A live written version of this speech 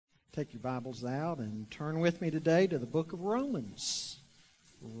Take your Bibles out and turn with me today to the book of Romans.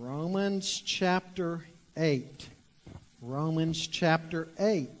 Romans chapter 8. Romans chapter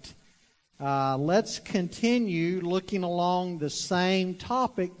 8. Let's continue looking along the same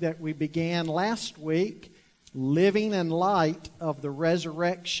topic that we began last week, living in light of the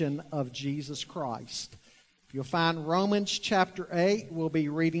resurrection of Jesus Christ. If you'll find Romans chapter 8, we'll be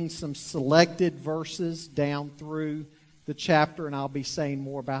reading some selected verses down through the chapter, and I'll be saying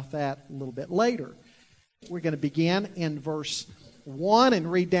more about that a little bit later. We're going to begin in verse 1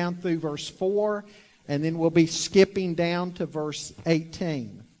 and read down through verse 4, and then we'll be skipping down to verse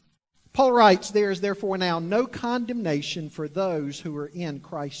 18. Paul writes, "There is therefore now no condemnation for those who are in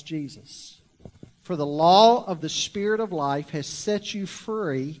Christ Jesus. For the law of the Spirit of life has set you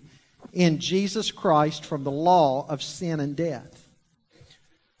free in Jesus Christ from the law of sin and death.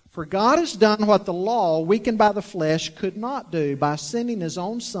 For God has done what the law, weakened by the flesh, could not do by sending His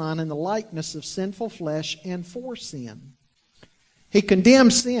own Son in the likeness of sinful flesh and for sin. He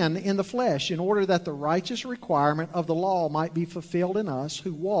condemned sin in the flesh in order that the righteous requirement of the law might be fulfilled in us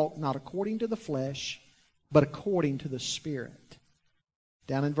who walk not according to the flesh, but according to the Spirit."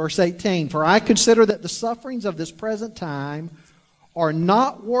 Down in verse 18, "For I consider that the sufferings of this present time are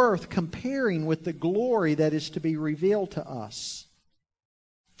not worth comparing with the glory that is to be revealed to us.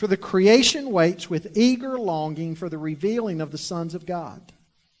 For the creation waits with eager longing for the revealing of the sons of God.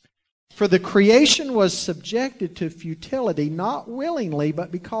 For the creation was subjected to futility, not willingly,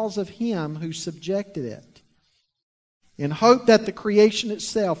 but because of Him who subjected it, in hope that the creation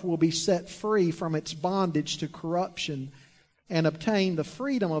itself will be set free from its bondage to corruption and obtain the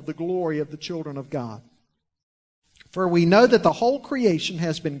freedom of the glory of the children of God. For we know that the whole creation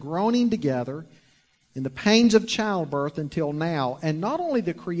has been groaning together in the pains of childbirth until now. And not only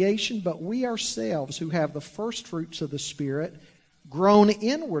the creation, but we ourselves who have the first fruits of the Spirit groan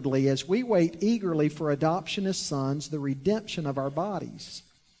inwardly as we wait eagerly for adoption as sons, the redemption of our bodies.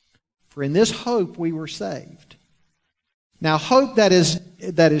 For in this hope we were saved. Now hope that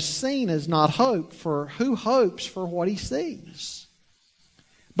is seen is not hope, for who hopes for what he sees?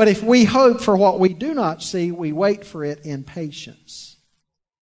 But if we hope for what we do not see, we wait for it in patience.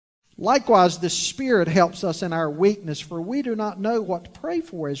 Likewise, the Spirit helps us in our weakness, for we do not know what to pray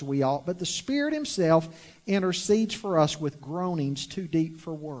for as we ought, but the Spirit Himself intercedes for us with groanings too deep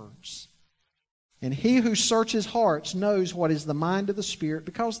for words. And He who searches hearts knows what is the mind of the Spirit,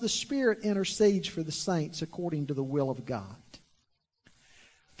 because the Spirit intercedes for the saints according to the will of God."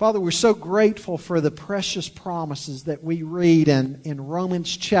 Father, we're so grateful for the precious promises that we read in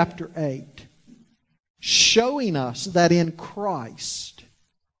Romans chapter 8, showing us that in Christ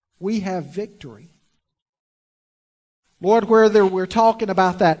we have victory. Lord, whether we're talking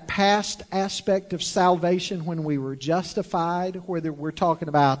about that past aspect of salvation when we were justified, whether we're talking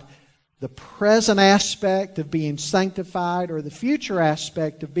about the present aspect of being sanctified, or the future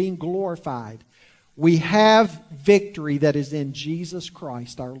aspect of being glorified, we have victory that is in Jesus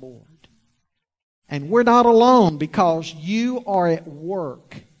Christ our Lord. And we're not alone, because You are at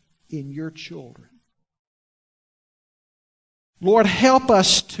work in Your children. Lord, help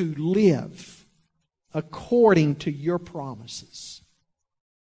us to live according to Your promises.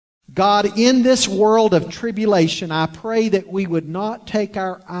 God, in this world of tribulation, I pray that we would not take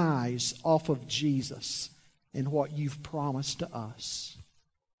our eyes off of Jesus and what You've promised to us.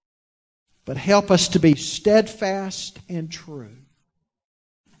 But help us to be steadfast and true,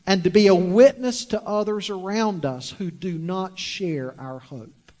 and to be a witness to others around us who do not share our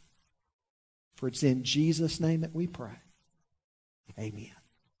hope. For it's in Jesus' name that we pray. Amen.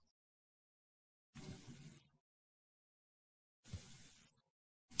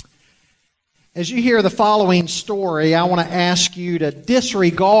 As you hear the following story, I want to ask you to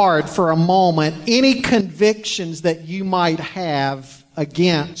disregard for a moment any convictions that you might have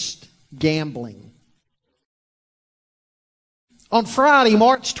against gambling. On Friday,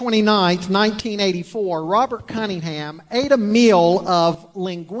 March 29th, 1984, Robert Cunningham ate a meal of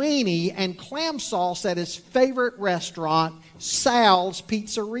linguine and clam sauce at his favorite restaurant, Sal's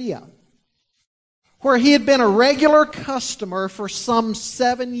Pizzeria, where he had been a regular customer for some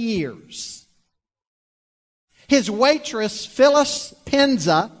 7 years. His waitress, Phyllis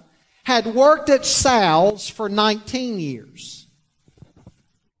Penza, had worked at Sal's for 19 years.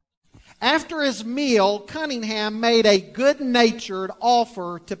 After his meal, Cunningham made a good-natured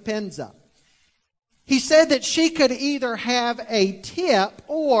offer to Penza. He said that she could either have a tip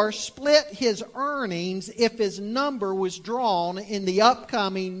or split his earnings if his number was drawn in the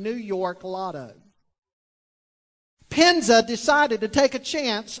upcoming New York Lotto. Penza decided to take a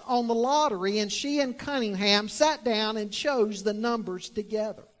chance on the lottery, and she and Cunningham sat down and chose the numbers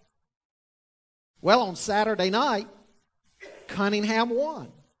together. Well, on Saturday night, Cunningham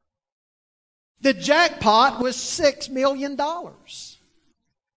won. The jackpot was $6 million.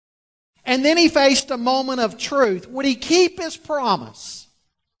 And then he faced a moment of truth. Would he keep his promise?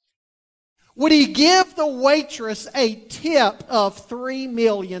 Would he give the waitress a tip of $3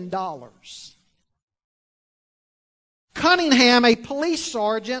 million? Cunningham, a police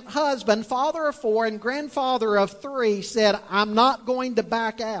sergeant, husband, father of 4, and grandfather of 3, said, I'm not going to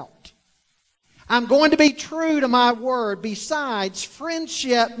back out. I'm going to be true to my word. Besides,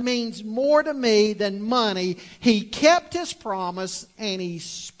 friendship means more to me than money. He kept his promise and he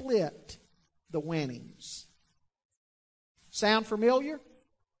split the winnings. Sound familiar?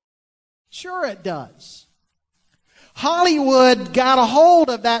 Sure it does. Hollywood got a hold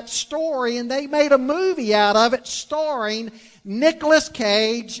of that story and they made a movie out of it starring Nicolas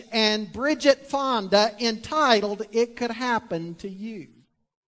Cage and Bridget Fonda entitled It Could Happen to You.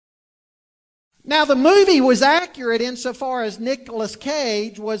 Now the movie was accurate insofar as Nicolas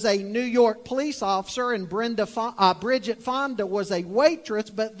Cage was a New York police officer and Bridget Fonda was a waitress,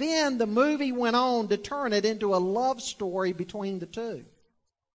 but then the movie went on to turn it into a love story between the two.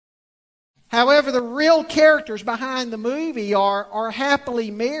 However, the real characters behind the movie are happily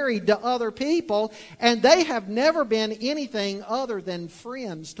married to other people, and they have never been anything other than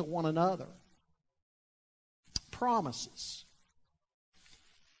friends to one another. Promises.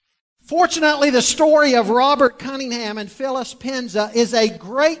 Fortunately, the story of Robert Cunningham and Phyllis Penza is a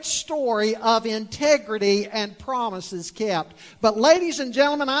great story of integrity and promises kept. But ladies and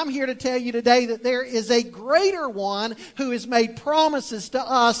gentlemen, I'm here to tell you today that there is a greater one who has made promises to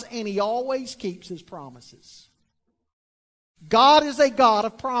us, and he always keeps his promises. God is a God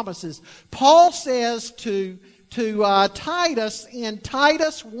of promises. Paul says to Titus in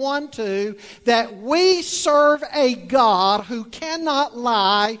Titus 1:2 that we serve a God who cannot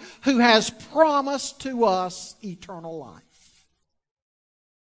lie, who has promised to us eternal life.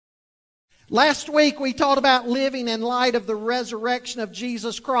 Last week we talked about living in light of the resurrection of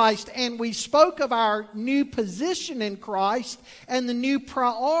Jesus Christ, and we spoke of our new position in Christ and the new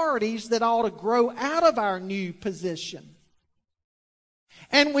priorities that ought to grow out of our new position.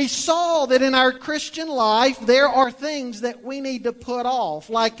 And we saw that in our Christian life, there are things that we need to put off,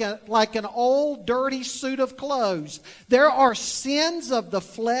 like an old dirty suit of clothes. There are sins of the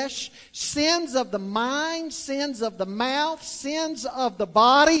flesh, sins of the mind, sins of the mouth, sins of the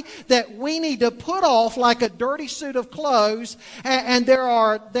body that we need to put off like a dirty suit of clothes. And there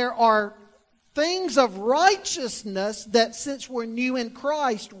are things of righteousness that since we're new in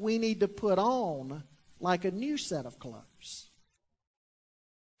Christ, we need to put on like a new set of clothes.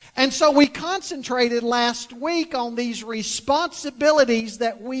 And so we concentrated last week on these responsibilities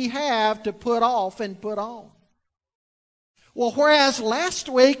that we have to put off and put on. Well, whereas last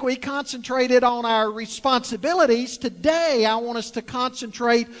week we concentrated on our responsibilities, today I want us to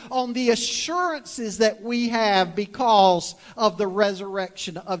concentrate on the assurances that we have because of the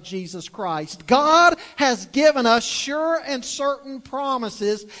resurrection of Jesus Christ. God has given us sure and certain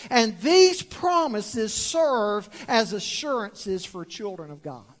promises, and these promises serve as assurances for children of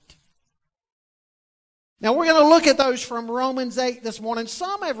God. Now we're going to look at those from Romans 8 this morning.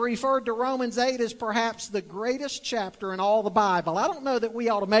 Some have referred to Romans 8 as perhaps the greatest chapter in all the Bible. I don't know that we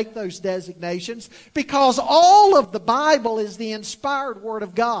ought to make those designations because all of the Bible is the inspired Word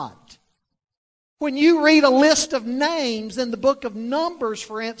of God. When you read a list of names in the book of Numbers,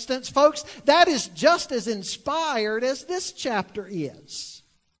 for instance, folks, that is just as inspired as this chapter is.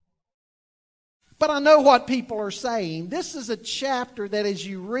 But I know what people are saying. This is a chapter that as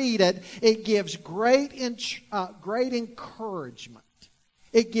you read it, it gives great encouragement.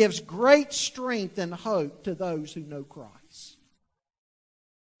 It gives great strength and hope to those who know Christ.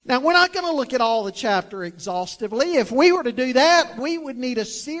 Now, we're not going to look at all the chapter exhaustively. If we were to do that, we would need a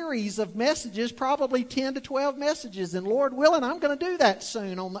series of messages, probably 10 to 12 messages. And Lord willing, I'm going to do that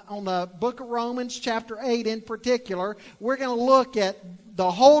soon on the book of Romans, chapter 8 in particular. We're going to look at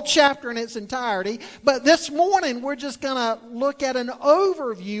the whole chapter in its entirety. But this morning, we're just going to look at an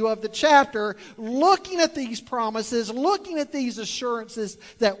overview of the chapter, looking at these promises, looking at these assurances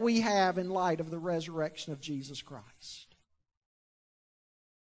that we have in light of the resurrection of Jesus Christ.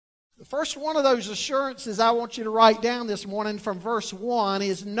 The first one of those assurances I want you to write down this morning from verse 1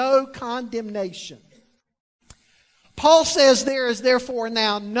 is no condemnation. Paul says there is therefore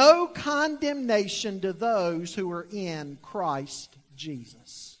now no condemnation to those who are in Christ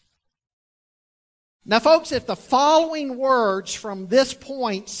Jesus. Now, folks, if the following words from this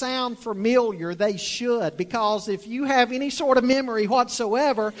point sound familiar, they should, because if you have any sort of memory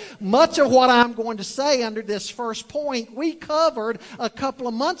whatsoever, much of what I'm going to say under this first point we covered a couple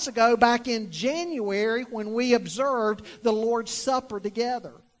of months ago back in January when we observed the Lord's Supper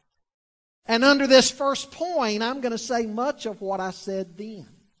together. And under this first point, I'm going to say much of what I said then.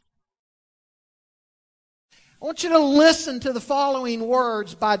 I want you to listen to the following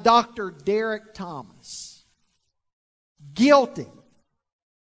words by Dr. Derek Thomas. Guilty.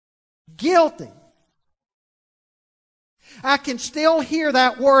 Guilty. I can still hear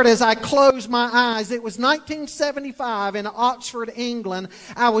that word as I close my eyes. It was 1975 in Oxford, England.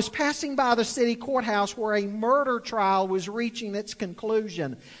 I was passing by the city courthouse where a murder trial was reaching its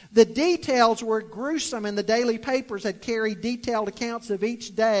conclusion. The details were gruesome, and the daily papers had carried detailed accounts of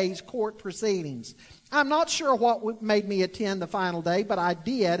each day's court proceedings. I'm not sure what made me attend the final day, but I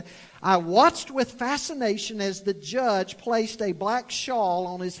did. I watched with fascination as the judge placed a black shawl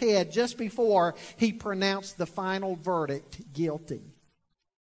on his head just before he pronounced the final verdict, guilty.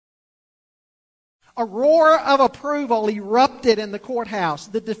 A roar of approval erupted in the courthouse.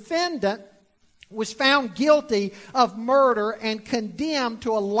 The defendant was found guilty of murder and condemned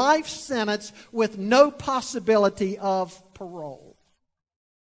to a life sentence with no possibility of parole.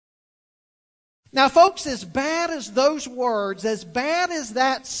 Now, folks, as bad as those words, as bad as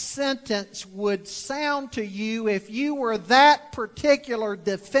that sentence would sound to you if you were that particular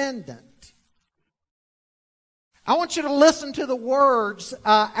defendant, I want you to listen to the words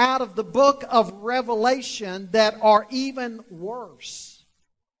out of the book of Revelation that are even worse,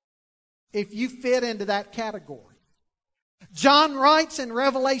 if you fit into that category. John writes in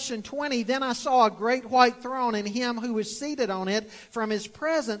Revelation 20, "Then I saw a great white throne, and him who was seated on it. From his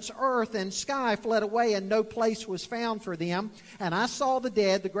presence, earth and sky fled away, and no place was found for them. And I saw the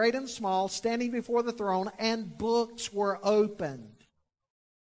dead, the great and small, standing before the throne, and books were opened.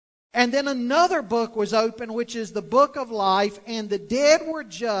 And then another book was opened, which is the book of life, and the dead were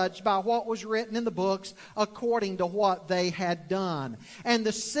judged by what was written in the books according to what they had done. And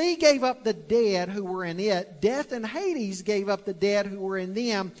the sea gave up the dead who were in it. Death and Hades gave up the dead who were in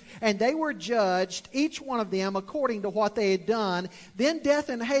them, and they were judged, each one of them, according to what they had done. Then death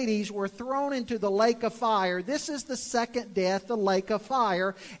and Hades were thrown into the lake of fire. This is the second death, the lake of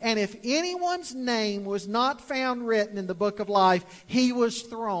fire. And if anyone's name was not found written in the book of life, he was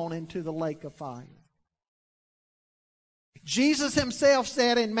thrown into the lake of fire." Jesus himself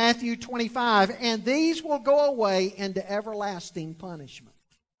said in Matthew 25, "And these will go away into everlasting punishment."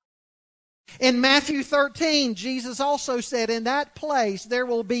 In Matthew 13, Jesus also said, "In that place there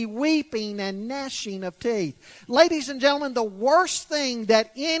will be weeping and gnashing of teeth." Ladies and gentlemen, the worst thing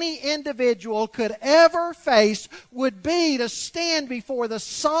that any individual could ever face would be to stand before the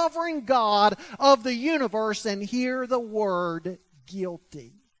sovereign God of the universe and hear the word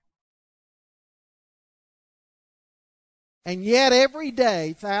guilty. And yet every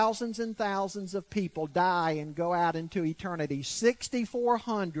day, thousands and thousands of people die and go out into eternity.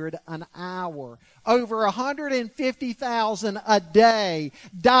 6,400 an hour. Over 150,000 a day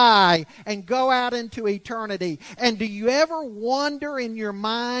die and go out into eternity. And do you ever wonder in your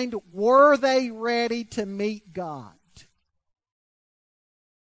mind, were they ready to meet God?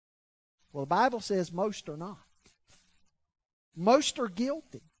 Well, the Bible says most are not. Most are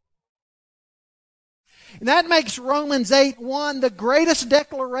guilty. And that makes Romans 8:1 the greatest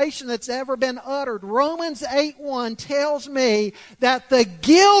declaration that's ever been uttered. Romans 8:1 tells me that the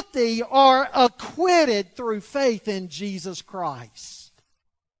guilty are acquitted through faith in Jesus Christ.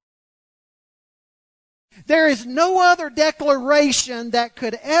 There is no other declaration that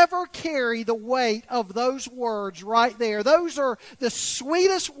could ever carry the weight of those words right there. Those are the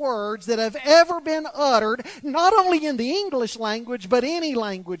sweetest words that have ever been uttered, not only in the English language, but any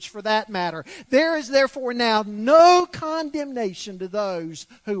language for that matter. There is therefore now no condemnation to those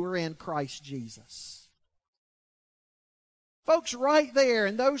who are in Christ Jesus. Folks, right there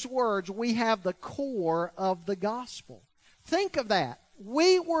in those words, we have the core of the gospel. Think of that.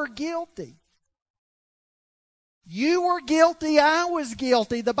 We were guilty. You were guilty, I was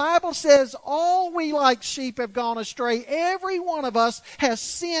guilty. The Bible says all we like sheep have gone astray. Every one of us has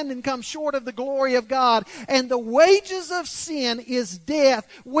sinned and come short of the glory of God. And the wages of sin is death.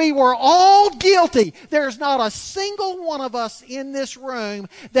 We were all guilty. There's not a single one of us in this room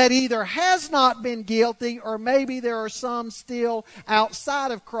that either has not been guilty, or maybe there are some still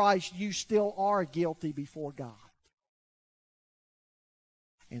outside of Christ. You still are guilty before God.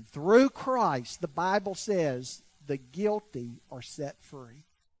 And through Christ, the Bible says, the guilty are set free.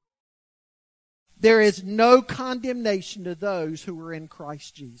 There is no condemnation to those who are in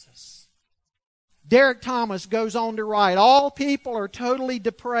Christ Jesus. Derek Thomas goes on to write, all people are totally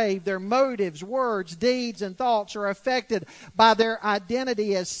depraved. Their motives, words, deeds, and thoughts are affected by their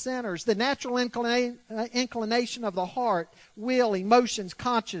identity as sinners. The natural inclination of the heart, will, emotions,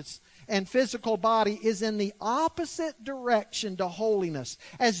 conscience, and physical body is in the opposite direction to holiness.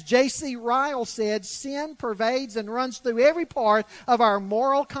 As J.C. Ryle said, sin pervades and runs through every part of our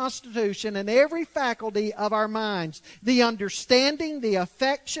moral constitution and every faculty of our minds. The understanding, the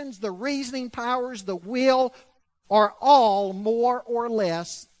affections, the reasoning powers, the will are all more or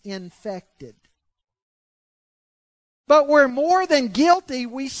less infected. But we're more than guilty,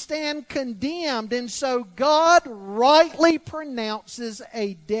 we stand condemned, and so God rightly pronounces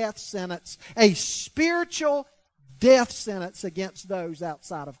a death sentence, a spiritual death sentence against those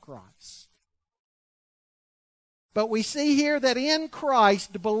outside of Christ. But we see here that in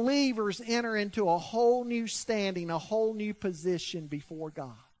Christ, believers enter into a whole new standing, a whole new position before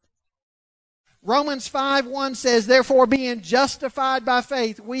God. Romans 5:1 says, therefore, being justified by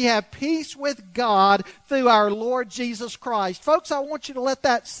faith, we have peace with God through our Lord Jesus Christ. Folks, I want you to let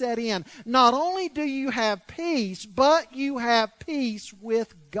that set in. Not only do you have peace, but you have peace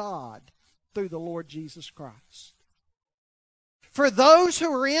with God through the Lord Jesus Christ. For those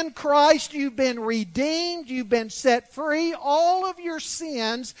who are in Christ, you've been redeemed, you've been set free. All of your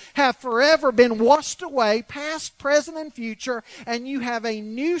sins have forever been washed away, past, present, and future, and you have a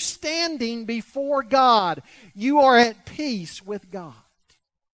new standing before God. You are at peace with God.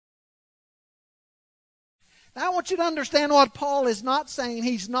 Now, I want you to understand what Paul is not saying.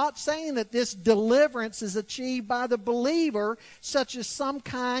 He's not saying that this deliverance is achieved by the believer, such as some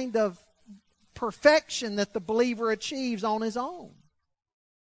kind of perfection that the believer achieves on his own.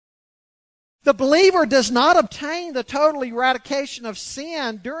 The believer does not obtain the total eradication of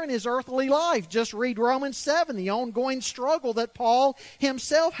sin during his earthly life. Just read Romans 7, the ongoing struggle that Paul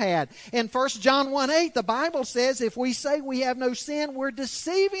himself had. In 1 John 1:8, the Bible says, if we say we have no sin, we're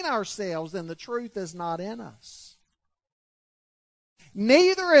deceiving ourselves and the truth is not in us.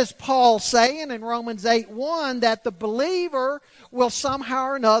 Neither is Paul saying in Romans 8:1 that the believer will somehow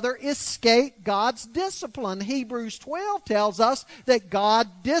or another escape God's discipline. Hebrews 12 tells us that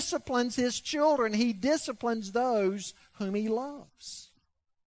God disciplines His children. He disciplines those whom He loves.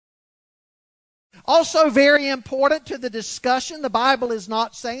 Also very important to the discussion, the Bible is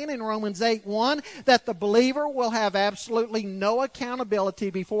not saying in Romans 8:1 that the believer will have absolutely no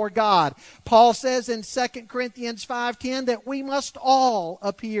accountability before God. Paul says in 2 Corinthians 5:10 that we must all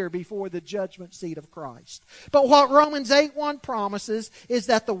appear before the judgment seat of Christ. But what Romans 8:1 promises is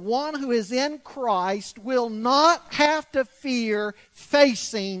that the one who is in Christ will not have to fear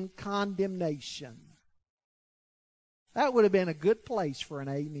facing condemnation. That would have been a good place for an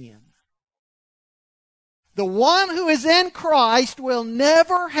amen. The one who is in Christ will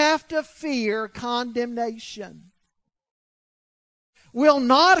never have to fear condemnation. Will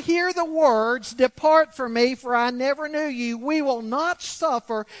not hear the words, depart from me, for I never knew you. We will not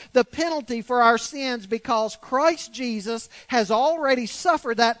suffer the penalty for our sins because Christ Jesus has already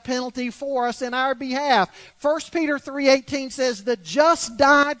suffered that penalty for us in our behalf. 1 Peter 3:18 says, the just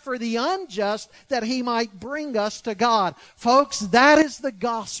died for the unjust that he might bring us to God. Folks, that is the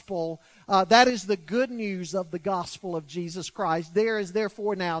gospel. That is the good news of the gospel of Jesus Christ. There is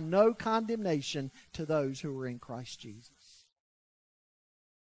therefore now no condemnation to those who are in Christ Jesus.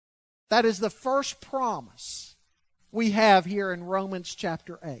 That is the first promise we have here in Romans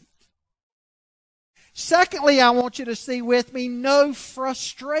chapter 8. Secondly, I want you to see with me no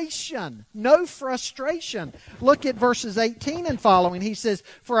frustration. No frustration. Look at verses 18 and following. He says,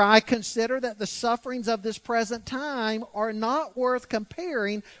 for I consider that the sufferings of this present time are not worth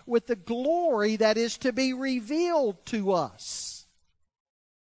comparing with the glory that is to be revealed to us.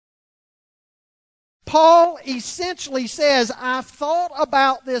 Paul essentially says, I've thought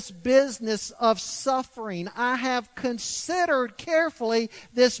about this business of suffering. I have considered carefully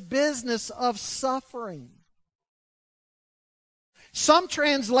this business of suffering. Some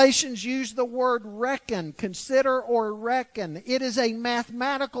translations use the word reckon, consider or reckon. It is a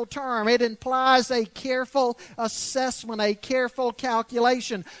mathematical term. It implies a careful assessment, a careful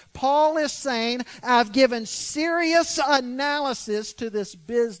calculation. Paul is saying, I've given serious analysis to this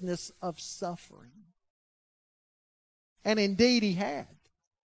business of suffering. And indeed he had.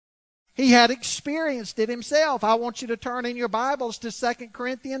 He had experienced it himself. I want you to turn in your Bibles to 2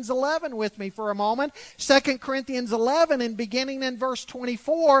 Corinthians 11 with me for a moment. 2 Corinthians 11, and beginning in verse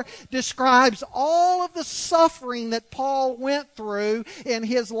 24, describes all of the suffering that Paul went through in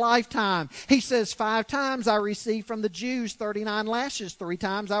his lifetime. He says, 5 times I received from the Jews 39 lashes. 3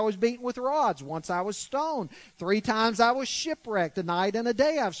 times I was beaten with rods. Once I was stoned. 3 times I was shipwrecked. A night and a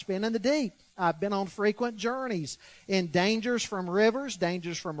day I've spent in the deep. I've been on frequent journeys in dangers from rivers,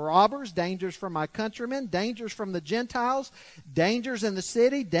 dangers from robbers, dangers from my countrymen, dangers from the Gentiles, dangers in the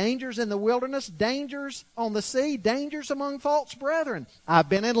city, dangers in the wilderness, dangers on the sea, dangers among false brethren. I've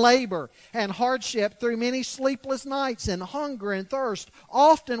been in labor and hardship through many sleepless nights, in hunger and thirst,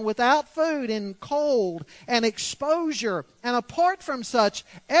 often without food, in cold and exposure. And apart from such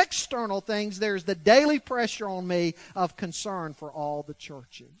external things, there's the daily pressure on me of concern for all the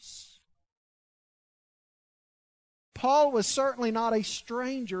churches. Paul was certainly not a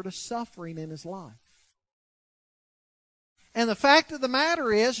stranger to suffering in his life. And the fact of the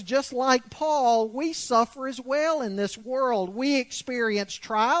matter is, just like Paul, we suffer as well in this world. We experience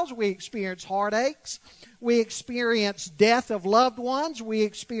trials, we experience heartaches, we experience death of loved ones, we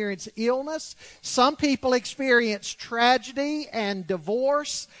experience illness. Some people experience tragedy and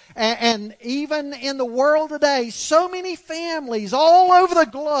divorce. And even in the world today, so many families all over the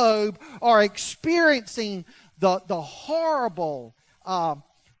globe are experiencing the horrible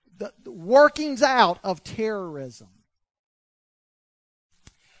the workings out of terrorism.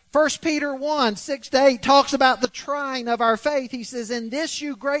 1 Peter 1, 6-8 talks about the trying of our faith. He says, "In this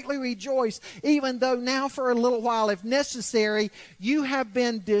you greatly rejoice, even though now for a little while, if necessary, you have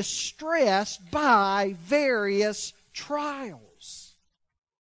been distressed by various trials.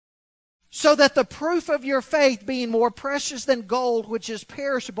 So that the proof of your faith, being more precious than gold, which is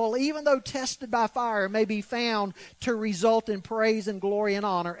perishable, even though tested by fire, may be found to result in praise and glory and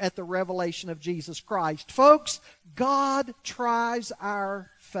honor at the revelation of Jesus Christ." Folks, God tries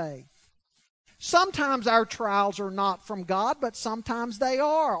our faith. Sometimes our trials are not from God, but sometimes they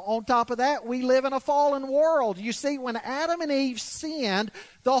are. On top of that, we live in a fallen world. You see, when Adam and Eve sinned,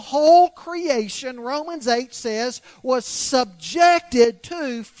 the whole creation, Romans 8 says, was subjected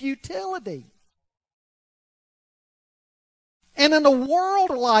to futility. And in a world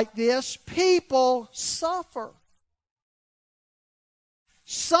like this, people suffer.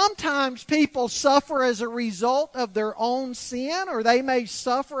 Sometimes people suffer as a result of their own sin, or they may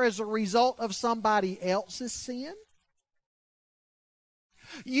suffer as a result of somebody else's sin.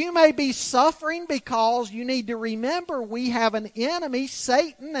 You may be suffering because you need to remember we have an enemy,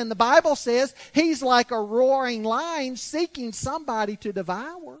 Satan, and the Bible says he's like a roaring lion seeking somebody to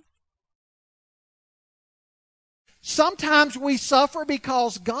devour. Sometimes we suffer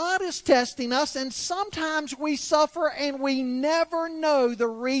because God is testing us, and sometimes we suffer and we never know the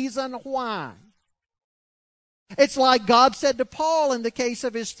reason why. It's like God said to Paul in the case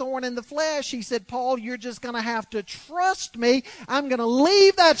of his thorn in the flesh. He said, "Paul, you're just going to have to trust me. I'm going to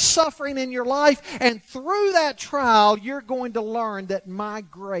leave that suffering in your life, and through that trial, you're going to learn that my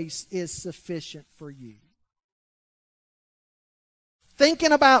grace is sufficient for you."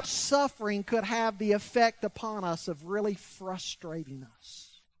 Thinking about suffering could have the effect upon us of really frustrating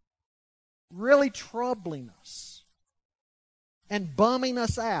us, really troubling us, and bumming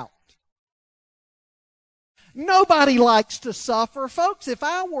us out. Nobody likes to suffer. Folks, if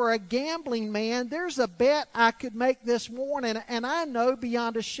I were a gambling man, there's a bet I could make this morning, and I know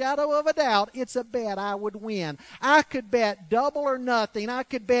beyond a shadow of a doubt it's a bet I would win. I could bet double or nothing. I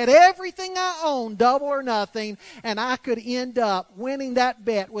could bet everything I own double or nothing, and I could end up winning that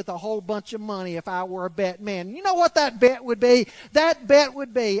bet with a whole bunch of money if I were a bet man. You know what that bet would be? That bet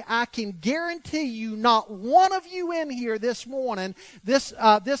would be, I can guarantee you not one of you in here this morning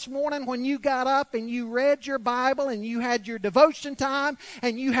when you got up and you read your Bible and you had your devotion time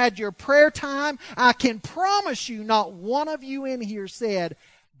and you had your prayer time, I can promise you not one of you in here said,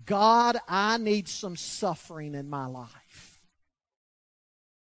 "God, I need some suffering in my life.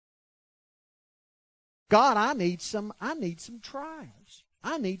 God, I need some trials.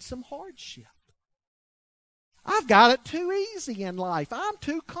 I need some hardship. I've got it too easy in life. I'm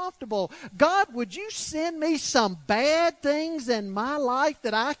too comfortable. God, would you send me some bad things in my life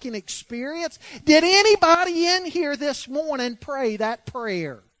that I can experience?" Did anybody in here this morning pray that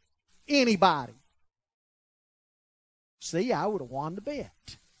prayer? Anybody? See, I would have won the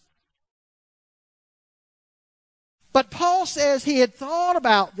bet. But Paul says he had thought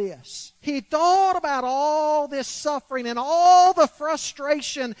about this. He thought about all this suffering and all the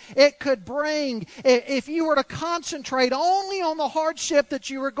frustration it could bring if you were to concentrate only on the hardship that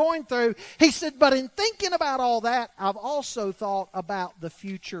you were going through. He said, but in thinking about all that, I've also thought about the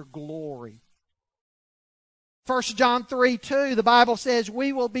future glory. 1 John 3:2, the Bible says,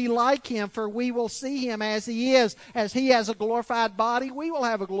 we will be like Him, for we will see Him as He is. As He has a glorified body, we will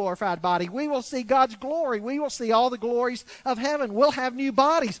have a glorified body. We will see God's glory. We will see all the glories of heaven. We'll have new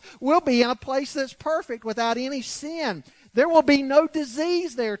bodies. We'll be in a place that's perfect without any sin. There will be no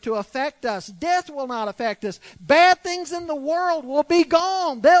disease there to affect us. Death will not affect us. Bad things in the world will be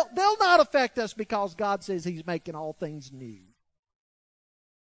gone. They'll not affect us because God says He's making all things new.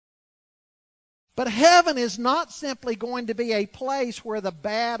 But heaven is not simply going to be a place where the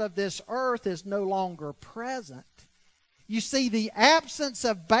bad of this earth is no longer present. You see, the absence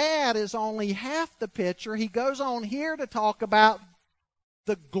of bad is only half the picture. He goes on here to talk about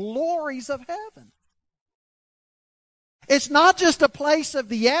the glories of heaven. It's not just a place of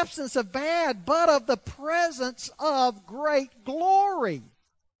the absence of bad, but of the presence of great glory.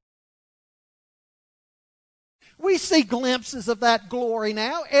 We see glimpses of that glory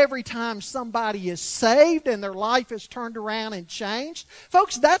now every time somebody is saved and their life is turned around and changed.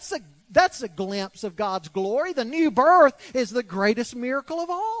 Folks, that's a glimpse of God's glory. The new birth is the greatest miracle of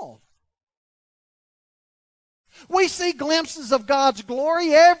all. We see glimpses of God's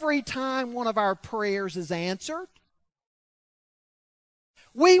glory every time one of our prayers is answered.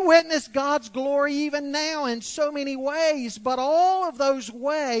 We witness God's glory even now in so many ways, but all of those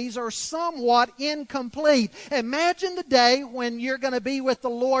ways are somewhat incomplete. Imagine the day when you're going to be with the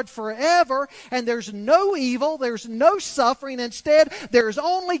Lord forever and there's no evil, there's no suffering. Instead, there's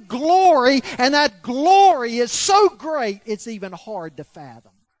only glory, and that glory is so great it's even hard to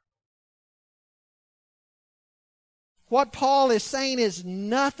fathom. What Paul is saying is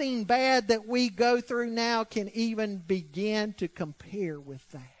nothing bad that we go through now can even begin to compare with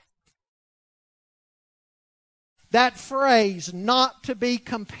that. That phrase, not to be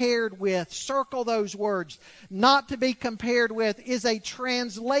compared with, circle those words, not to be compared with, is a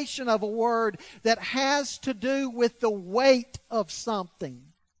translation of a word that has to do with the weight of something.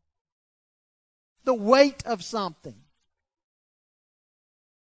 The weight of something.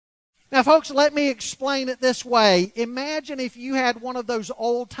 Now, folks, let me explain it this way. Imagine if you had one of those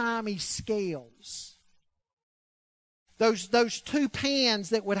old-timey scales. Those two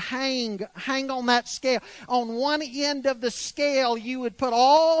pans that would hang on that scale. On one end of the scale, you would put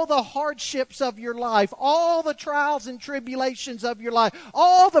all the hardships of your life, all the trials and tribulations of your life,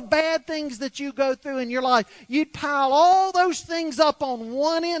 all the bad things that you go through in your life. You'd pile all those things up on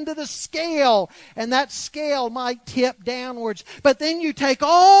one end of the scale, and that scale might tip downwards. But then you take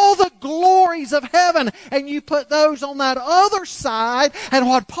all the glories of heaven, and you put those on that other side. And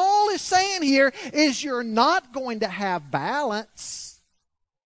what Paul is saying here is you're not going to have balance.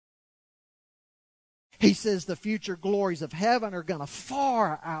 He says the future glories of heaven are going to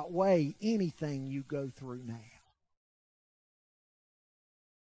far outweigh anything you go through now.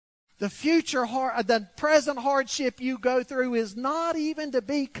 The present hardship you go through is not even to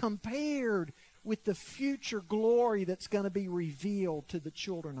be compared with the future glory that's going to be revealed to the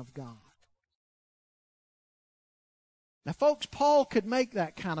children of God. Now, folks, Paul could make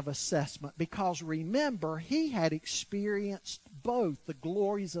that kind of assessment because, remember, he had experienced both the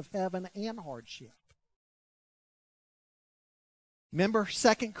glories of heaven and hardship. Remember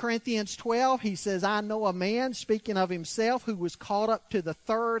 2 Corinthians 12? He says, I know a man, speaking of himself, who was caught up to the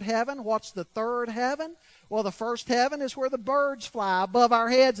third heaven. What's the third heaven? Well, the first heaven is where the birds fly above our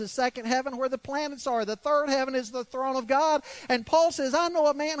heads. The second heaven where the planets are. The third heaven is the throne of God. And Paul says, I know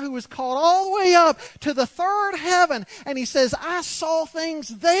a man who was caught all the way up to the third heaven. And he says, I saw things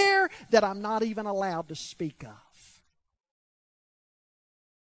there that I'm not even allowed to speak of.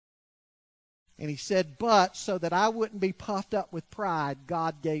 And he said, but so that I wouldn't be puffed up with pride,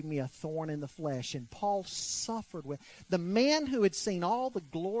 God gave me a thorn in the flesh. And Paul suffered with the man who had seen all the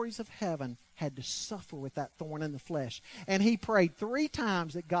glories of heaven had to suffer with that thorn in the flesh. And he prayed 3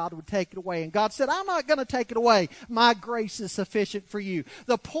 times that God would take it away. And God said, I'm not going to take it away. My grace is sufficient for you.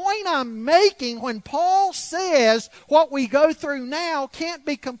 The point I'm making when Paul says what we go through now can't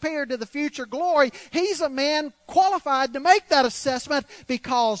be compared to the future glory, he's a man qualified to make that assessment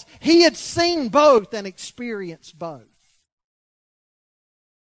because he had seen both and experienced both.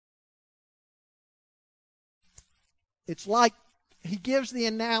 It's like he gives the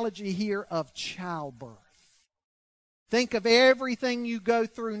analogy here of childbirth. Think of everything you go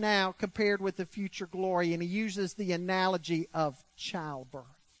through now compared with the future glory, and he uses the analogy of childbirth.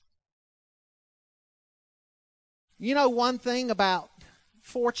 You know one thing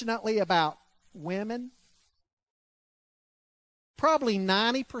fortunately about women? Probably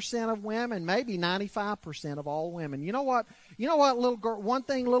 90% of women, maybe 95% of all women. You know what, little girl, one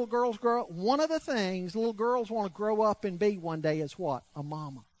thing little girls grow up, one of the things little girls want to grow up and be one day is what? A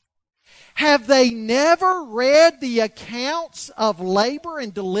mama. Have they never read the accounts of labor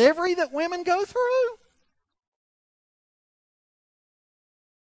and delivery that women go through?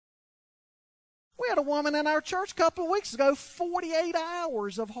 We had a woman in our church a couple of weeks ago, 48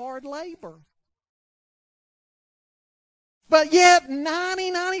 hours of hard labor. But yet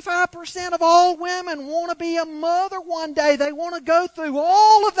 95% of all women want to be a mother one day. They want to go through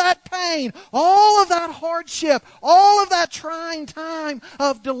all of that pain, all of that hardship, all of that trying time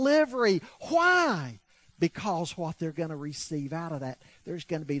of delivery. Why? Because what they're going to receive out of that, there's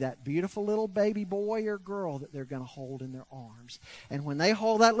going to be that beautiful little baby boy or girl that they're going to hold in their arms. And when they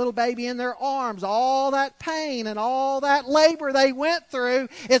hold that little baby in their arms, all that pain and all that labor they went through,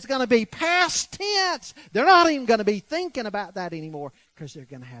 it's going to be past tense. They're not even going to be thinking about that anymore because they're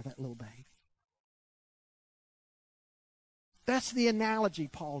going to have that little baby. That's the analogy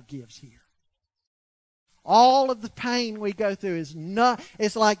Paul gives here. All of the pain we go through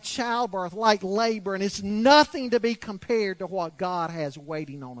it's like childbirth, like labor, and it's nothing to be compared to what God has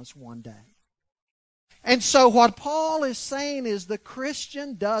waiting on us one day. And so what Paul is saying is the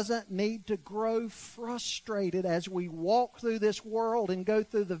Christian doesn't need to grow frustrated as we walk through this world and go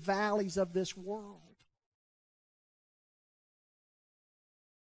through the valleys of this world.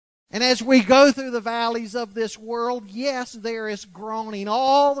 And as we go through the valleys of this world, yes, there is groaning.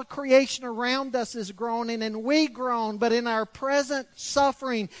 All the creation around us is groaning, and we groan. But in our present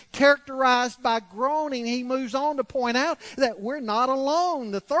suffering, characterized by groaning, he moves on to point out that we're not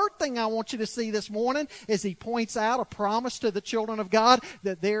alone. The third thing I want you to see this morning is he points out a promise to the children of God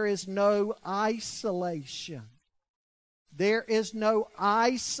that there is no isolation. There is no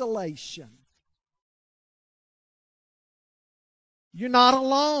isolation. You're not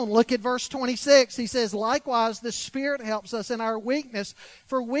alone. Look at verse 26. He says, likewise, the Spirit helps us in our weakness,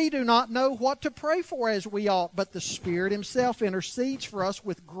 for we do not know what to pray for as we ought, but the Spirit Himself intercedes for us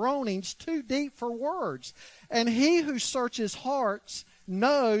with groanings too deep for words. And He who searches hearts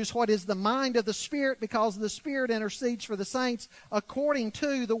knows what is the mind of the Spirit, because the Spirit intercedes for the saints according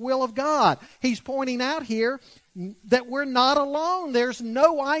to the will of God. He's pointing out here that we're not alone. There's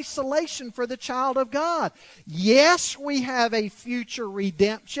no isolation for the child of God. Yes, we have a future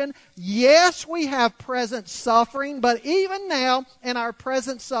redemption. Yes, we have present suffering. But even now, in our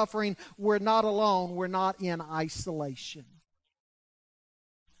present suffering, we're not alone. We're not in isolation.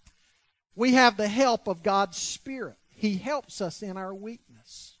 We have the help of God's Spirit. He helps us in our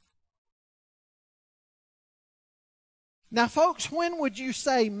weakness. Now, folks, when would you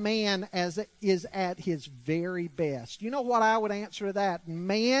say man is at his very best? You know what I would answer to that?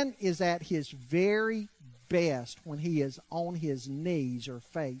 Man is at his very best when he is on his knees or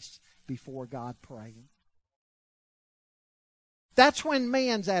face before God praying. That's when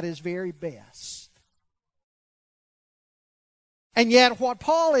man's at his very best. And yet what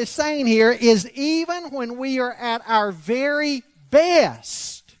Paul is saying here is even when we are at our very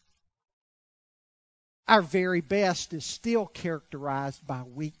best, our very best is still characterized by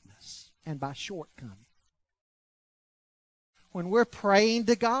weakness and by shortcoming. When we're praying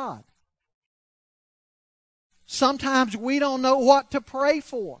to God, sometimes we don't know what to pray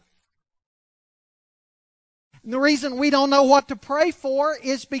for. And the reason we don't know what to pray for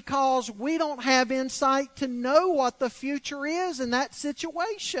is because we don't have insight to know what the future is in that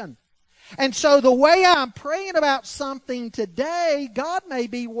situation. And so the way I'm praying about something today, God may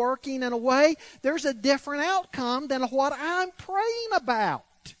be working in a way, there's a different outcome than what I'm praying about.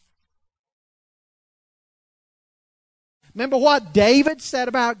 Remember what David said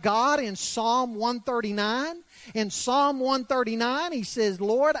about God in Psalm 139? In Psalm 139, he says,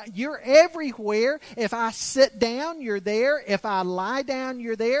 Lord, you're everywhere. If I sit down, you're there. If I lie down,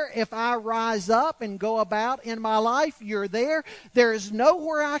 you're there. If I rise up and go about in my life, you're there. There is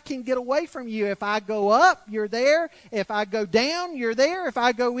nowhere I can get away from you. If I go up, you're there. If I go down, you're there. If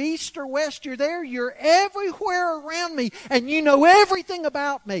I go east or west, you're there. You're everywhere around me, and you know everything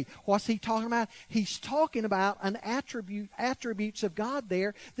about me. What's he talking about? He's talking about an attributes of God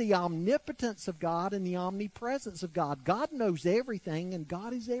there, the omnipotence of God and the omnipresence of God. God knows everything, and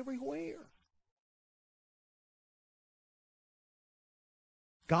God is everywhere.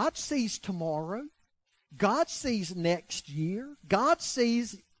 God sees tomorrow. God sees next year. God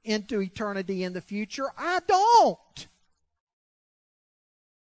sees into eternity in the future. I don't.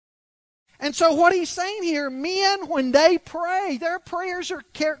 And so what he's saying here, men, when they pray, their prayers are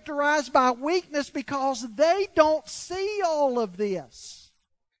characterized by weakness because they don't see all of this.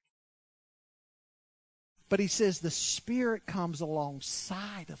 But he says the Spirit comes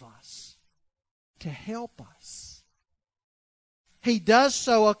alongside of us to help us. He does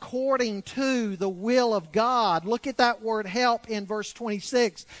so according to the will of God. Look at that word help in verse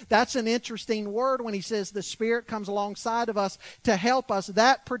 26. That's an interesting word when he says the Spirit comes alongside of us to help us.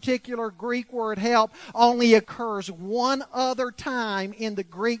 That particular Greek word help only occurs one other time in the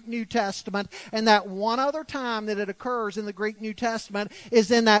Greek New Testament. And that one other time that it occurs in the Greek New Testament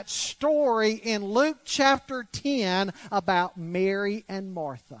is in that story in Luke chapter 10 about Mary and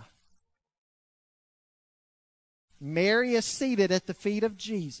Martha. Mary is seated at the feet of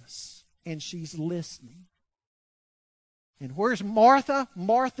Jesus, and she's listening. And where's Martha?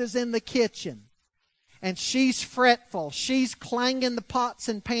 Martha's in the kitchen. And she's fretful. She's clanging the pots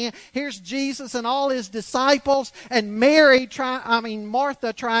and pans. Here's Jesus and all his disciples. And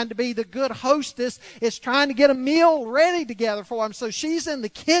Martha, trying to be the good hostess, is trying to get a meal ready together for him. So she's in the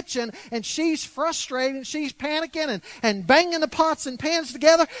kitchen and she's frustrated and she's panicking and banging the pots and pans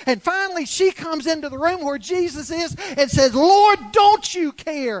together. And finally she comes into the room where Jesus is and says, "Lord, don't you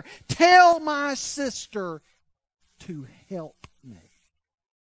care? Tell my sister to help."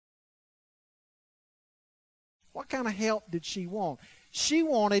 What kind of help did she want? She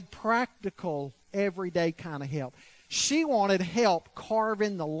wanted practical, everyday kind of help. She wanted help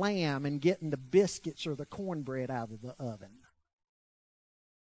carving the lamb and getting the biscuits or the cornbread out of the oven.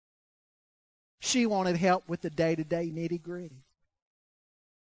 She wanted help with the day-to-day nitty-gritty.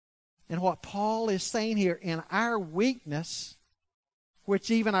 And what Paul is saying here, in our weakness,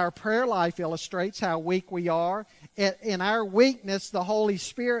 which even our prayer life illustrates how weak we are, in our weakness, the Holy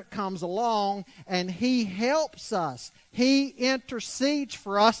Spirit comes along and He helps us. He intercedes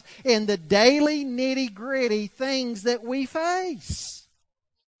for us in the daily nitty-gritty things that we face.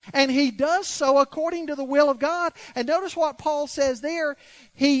 And He does so according to the will of God. And notice what Paul says there.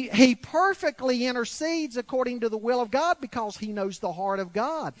 He perfectly intercedes according to the will of God because He knows the heart of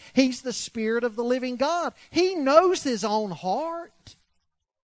God. He's the Spirit of the living God. He knows His own heart.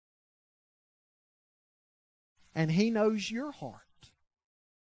 And He knows your heart.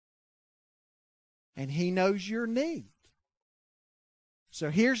 And He knows your need. So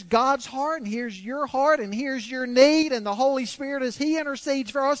here's God's heart, and here's your heart, and here's your need. And the Holy Spirit, as He intercedes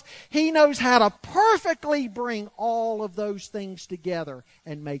for us, He knows how to perfectly bring all of those things together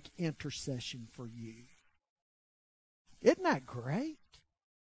and make intercession for you. Isn't that great?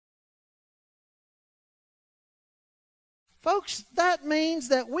 Folks, that means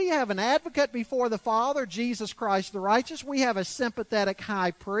that we have an advocate before the Father, Jesus Christ the righteous. We have a sympathetic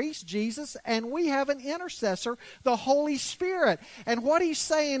high priest, Jesus, and we have an intercessor, the Holy Spirit. And what he's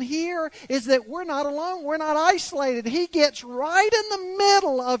saying here is that we're not alone. We're not isolated. He gets right in the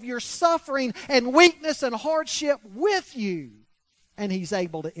middle of your suffering and weakness and hardship with you. And He's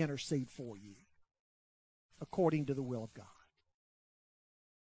able to intercede for you according to the will of God.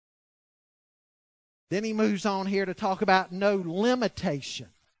 Then he moves on here to talk about no limitation.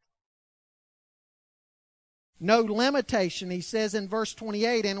 No limitation. He says in verse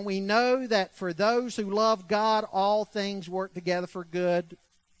 28, "And we know that for those who love God, all things work together for good,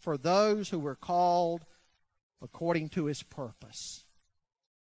 for those who were called according to His purpose.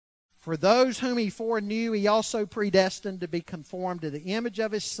 For those whom He foreknew, He also predestined to be conformed to the image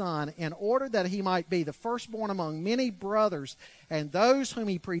of His Son, in order that He might be the firstborn among many brothers. And those whom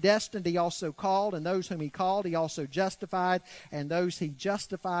He predestined, He also called. And those whom He called, He also justified. And those He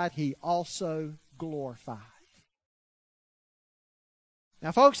justified, He also glorified."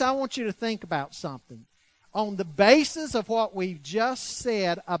 Now, folks, I want you to think about something. On the basis of what we've just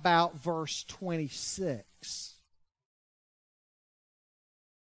said about verse 26,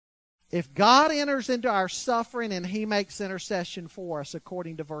 if God enters into our suffering and He makes intercession for us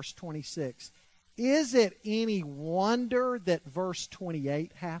according to verse 26, is it any wonder that verse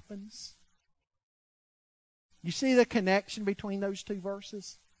 28 happens? You see the connection between those two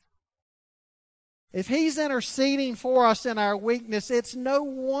verses? If He's interceding for us in our weakness, it's no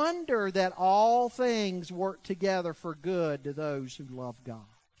wonder that all things work together for good to those who love God.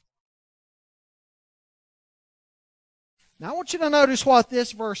 Now I want you to notice what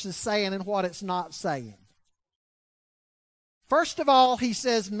this verse is saying and what it's not saying. First of all, he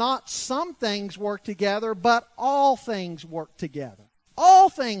says not some things work together, but all things work together. All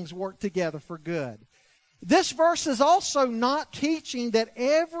things work together for good. This verse is also not teaching that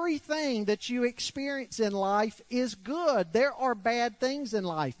everything that you experience in life is good. There are bad things in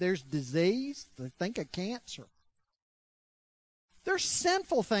life. There's disease. Think of cancer. There's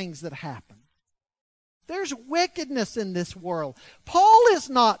sinful things that happen. There's wickedness in this world. Paul is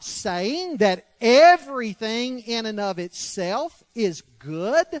not saying that everything in and of itself is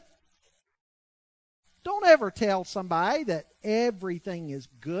good. Don't ever tell somebody that everything is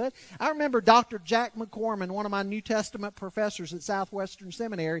good. I remember Dr. Jack McCorman, one of my New Testament professors at Southwestern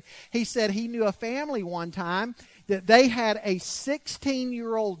Seminary, he said he knew a family one time that they had a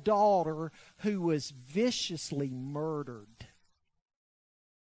 16-year-old daughter who was viciously murdered.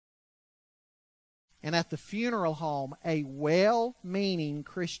 And at the funeral home, a well-meaning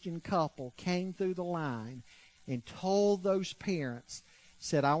Christian couple came through the line and told those parents,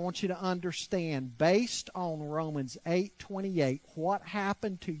 said, I want you to understand, based on Romans 8:28, what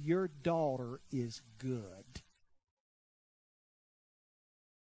happened to your daughter is good.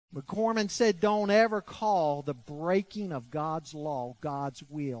 McCorman said, don't ever call the breaking of God's law God's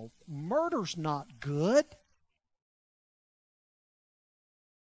will. Murder's not good.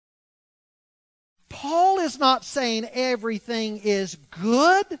 Paul is not saying everything is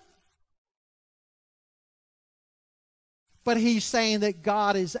good. But he's saying that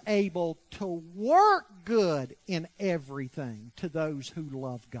God is able to work good in everything to those who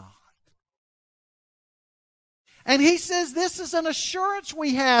love God. And he says this is an assurance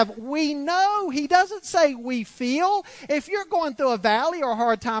we have. We know. He doesn't say we feel. If you're going through a valley or a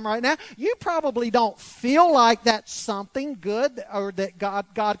hard time right now, you probably don't feel like that's something good or that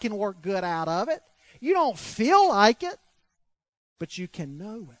God can work good out of it. You don't feel like it, but you can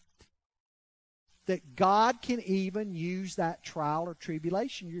know it. That God can even use that trial or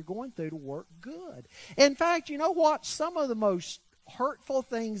tribulation you're going through to work good. In fact, you know what? Some of the most hurtful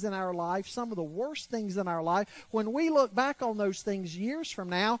things in our life, some of the worst things in our life, when we look back on those things years from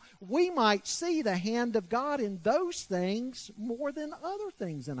now, we might see the hand of God in those things more than other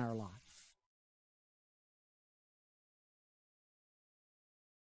things in our life.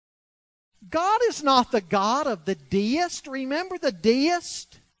 God is not the God of the deist. Remember the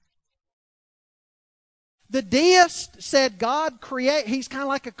deist? The deist said God he's kind of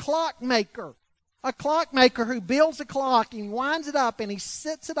like a clockmaker. A clockmaker who builds a clock and he winds it up and he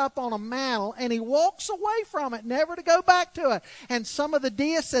sits it up on a mantle and he walks away from it, never to go back to it. And some of the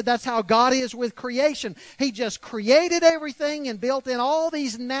deists said that's how God is with creation. He just created everything and built in all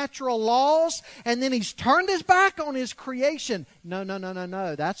these natural laws, and then he's turned his back on his creation. No.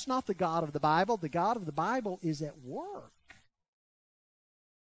 That's not the God of the Bible. The God of the Bible is at work.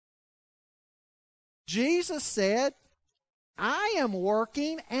 Jesus said, I am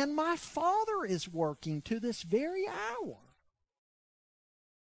working and my Father is working to this very hour.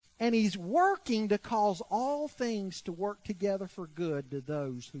 And he's working to cause all things to work together for good to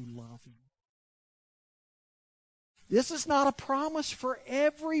those who love him. This is not a promise for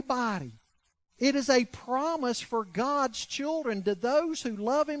everybody. It is a promise for God's children, to those who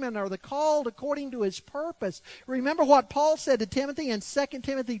love him and are the called according to his purpose. Remember what Paul said to Timothy in 2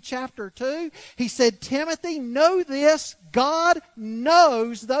 Timothy chapter 2? He said, Timothy, know this, God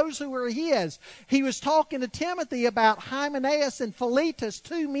knows those who are his. He was talking to Timothy about Hymenaeus and Philetus,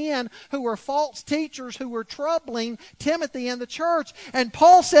 two men who were false teachers who were troubling Timothy and the church. And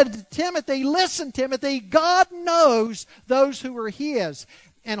Paul said to Timothy, listen, Timothy, God knows those who are his.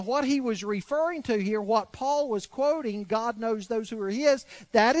 And what he was referring to here, what Paul was quoting, God knows those who are his,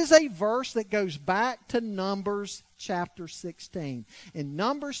 that is a verse that goes back to Numbers chapter 16. In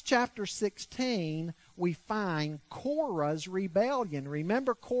Numbers chapter 16, we find Korah's rebellion.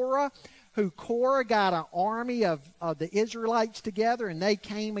 Remember Korah? Korah got an army of the Israelites together, and they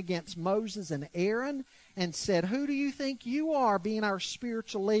came against Moses and Aaron and said, who do you think you are being our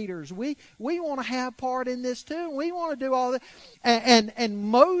spiritual leaders? We want to have part in this too. And we want to do all that. And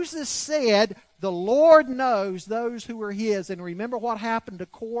Moses said, the Lord knows those who are his. And remember what happened to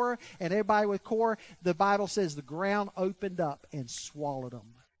Korah and everybody with Korah? The Bible says the ground opened up and swallowed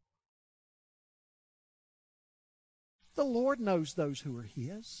them. The Lord knows those who are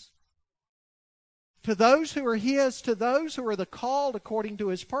his. To those who are his, to those who are the called according to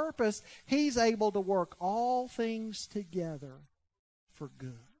his purpose, he's able to work all things together for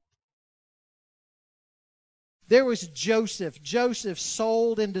good. There was Joseph. Joseph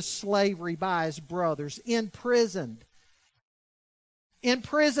sold into slavery by his brothers,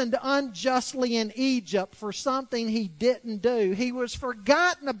 imprisoned unjustly in Egypt for something he didn't do. He was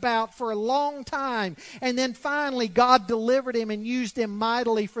forgotten about for a long time. And then finally God delivered him and used him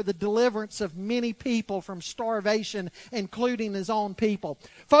mightily for the deliverance of many people from starvation, including his own people.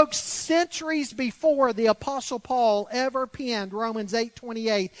 Folks, centuries before the Apostle Paul ever penned Romans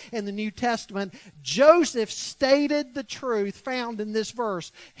 8:28 in the New Testament, Joseph stated the truth found in this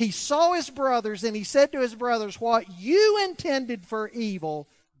verse. He saw his brothers and he said to his brothers, what you intended for evil,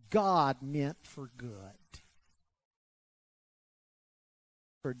 God meant for good.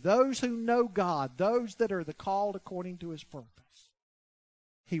 For those who know God, those that are the called according to his purpose,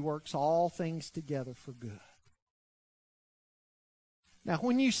 He works all things together for good. Now,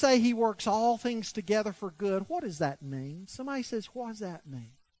 when you say He works all things together for good, what does that mean? Somebody says, what does that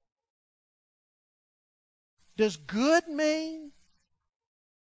mean? Does good mean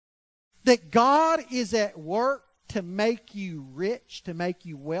that God is at work to make you rich, to make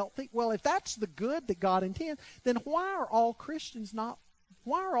you wealthy? Well, if that's the good that God intends, then why are all Christians not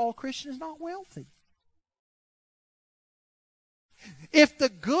wealthy? If the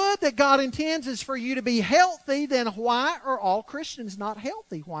good that God intends is for you to be healthy, then why are all Christians not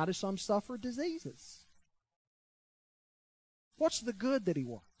healthy? Why do some suffer diseases? What's the good that He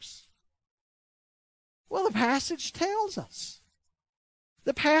works? Well, the passage tells us.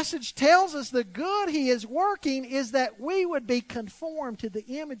 The passage tells us the good He is working is that we would be conformed to the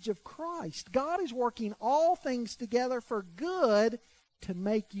image of Christ. God is working all things together for good to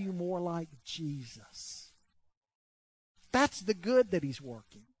make you more like Jesus. That's the good that He's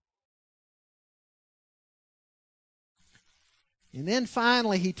working. And then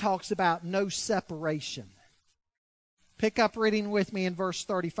finally, he talks about no separation. Pick up reading with me in verse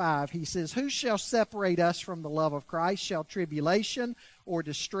 35. He says, "Who shall separate us from the love of Christ? Shall tribulation or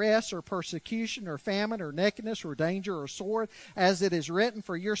distress or persecution or famine or nakedness or danger or sword? As it is written,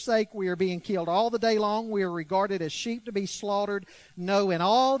 for your sake we are being killed all the day long. We are regarded as sheep to be slaughtered. No, in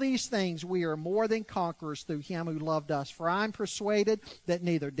all these things we are more than conquerors through Him who loved us. For I am persuaded that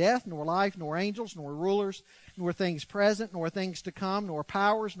neither death nor life nor angels nor rulers nor things present nor things to come nor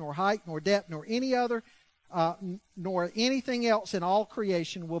powers nor height nor depth nor anything else in all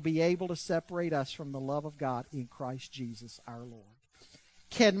creation will be able to separate us from the love of God in Christ Jesus our Lord."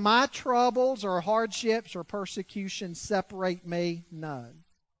 Can my troubles or hardships or persecution separate me? No.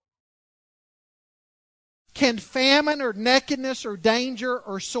 Can famine or nakedness or danger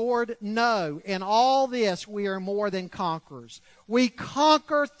or sword? No. In all this we are more than conquerors. We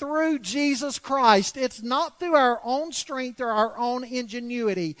conquer through Jesus Christ. It's not through our own strength or our own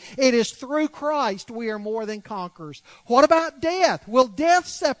ingenuity. It is through Christ we are more than conquerors. What about death? Will death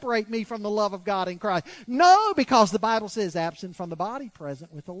separate me from the love of God in Christ? No, because the Bible says, absent from the body,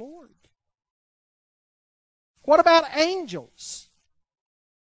 present with the Lord. What about angels?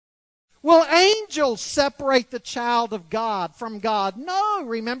 Will angels separate the child of God from God? No.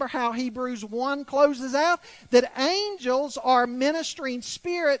 Remember how Hebrews 1 closes out? That angels are ministering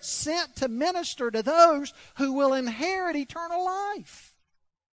spirits sent to minister to those who will inherit eternal life.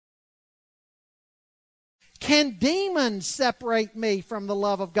 Can demons separate me from the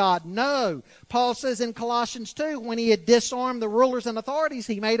love of God? No. Paul says in Colossians 2, when he had disarmed the rulers and authorities,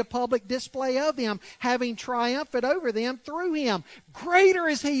 he made a public display of them, having triumphed over them through Him. Greater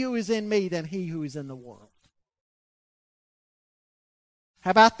is He who is in me than he who is in the world.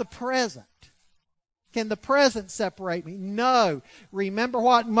 How about the present? Can the present separate me? No. Remember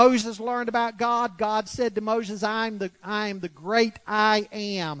what Moses learned about God? God said to Moses, I am the great I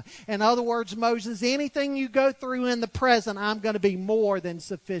am. In other words, Moses, anything you go through in the present, I'm going to be more than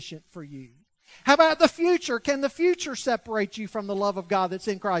sufficient for you. How about the future? Can the future separate you from the love of God that's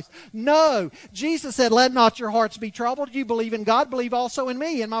in Christ? No. Jesus said, let not your hearts be troubled. You believe in God, believe also in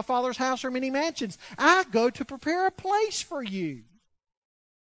me. In my Father's house are many mansions. I go to prepare a place for you.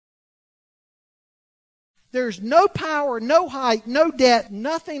 There's no power, no height, no depth,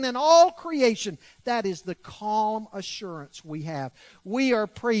 nothing in all creation. That is the calm assurance we have. We are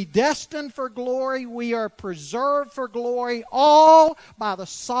predestined for glory. We are preserved for glory, all by the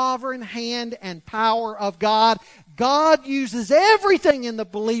sovereign hand and power of God. God uses everything in the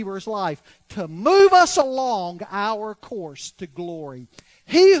believer's life to move us along our course to glory.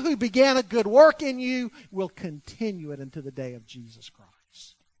 He who began a good work in you will continue it unto the day of Jesus Christ.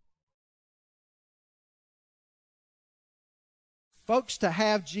 Folks, to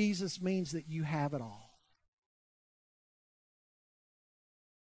have Jesus means that you have it all.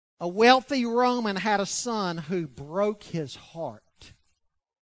 A wealthy Roman had a son who broke his heart.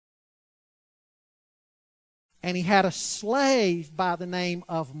 And he had a slave by the name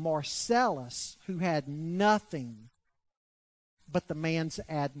of Marcellus who had nothing but the man's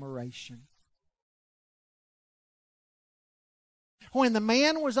admiration. When the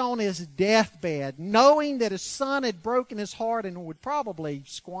man was on his deathbed, knowing that his son had broken his heart and would probably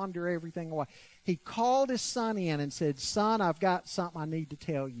squander everything away, he called his son in and said, "Son, I've got something I need to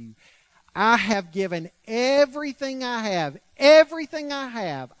tell you. I have given everything I have. Everything I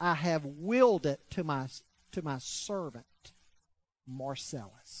have willed it to my servant,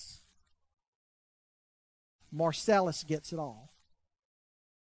 Marcellus." Marcellus gets it all.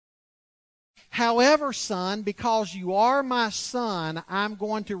 "However, son, because you are my son, I'm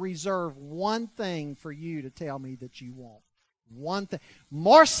going to reserve one thing for you to tell me that you want." One thing.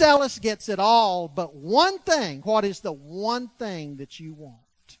 Marcellus gets it all, but one thing. What is the one thing that you want?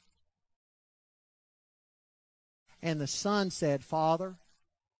 And the son said, Father,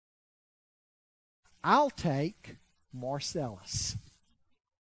 I'll take Marcellus.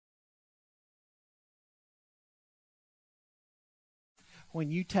 When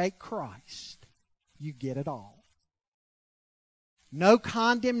you take Christ, you get it all. No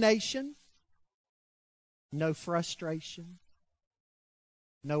condemnation, no frustration,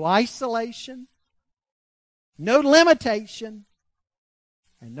 no isolation, no limitation,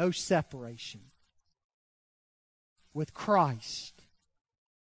 and no separation. With Christ,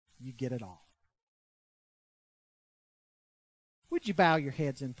 you get it all. Would you bow your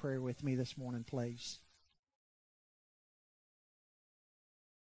heads in prayer with me this morning, please?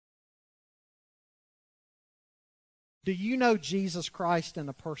 Do you know Jesus Christ in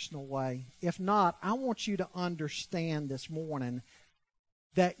a personal way? If not, I want you to understand this morning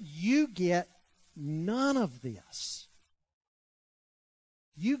that you get none of this.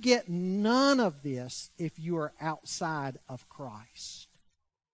 You get none of this if you are outside of Christ.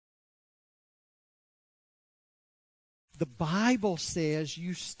 The Bible says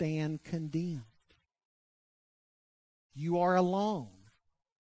you stand condemned. You are alone.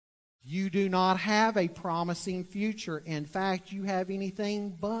 You do not have a promising future. In fact, you have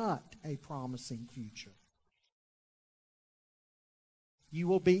anything but a promising future. You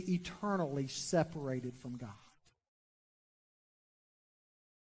will be eternally separated from God.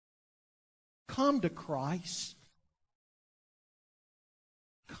 Come to Christ.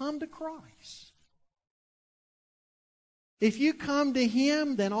 Come to Christ. If you come to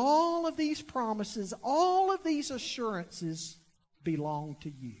Him, then all of these promises, all of these assurances belong to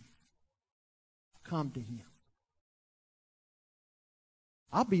you. Come to Him.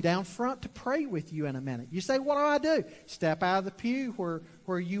 I'll be down front to pray with you in a minute. You say, what do? Step out of the pew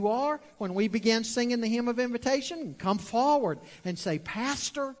where you are. When we begin singing the hymn of invitation, come forward and say,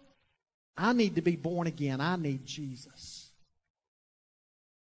 Pastor, I need to be born again. I need Jesus.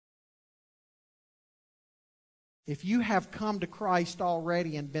 If you have come to Christ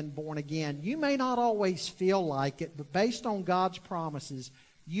already and been born again, you may not always feel like it, but based on God's promises,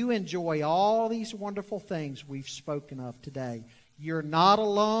 you enjoy all these wonderful things we've spoken of today. You're not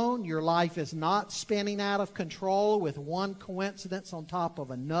alone. Your life is not spinning out of control with one coincidence on top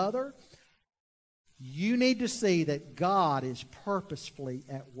of another. You need to see that God is purposefully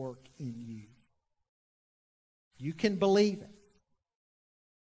at work in you. You can believe it.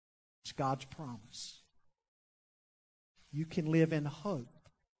 It's God's promise. You can live in hope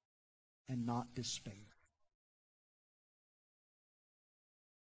and not despair.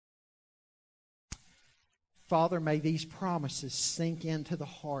 Father, may these promises sink into the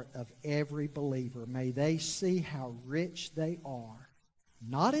heart of every believer. May they see how rich they are,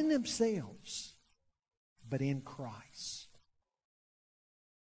 not in themselves, but in Christ.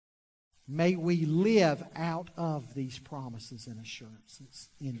 May we live out of these promises and assurances.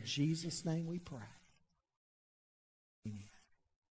 In Jesus' name we pray. Amen.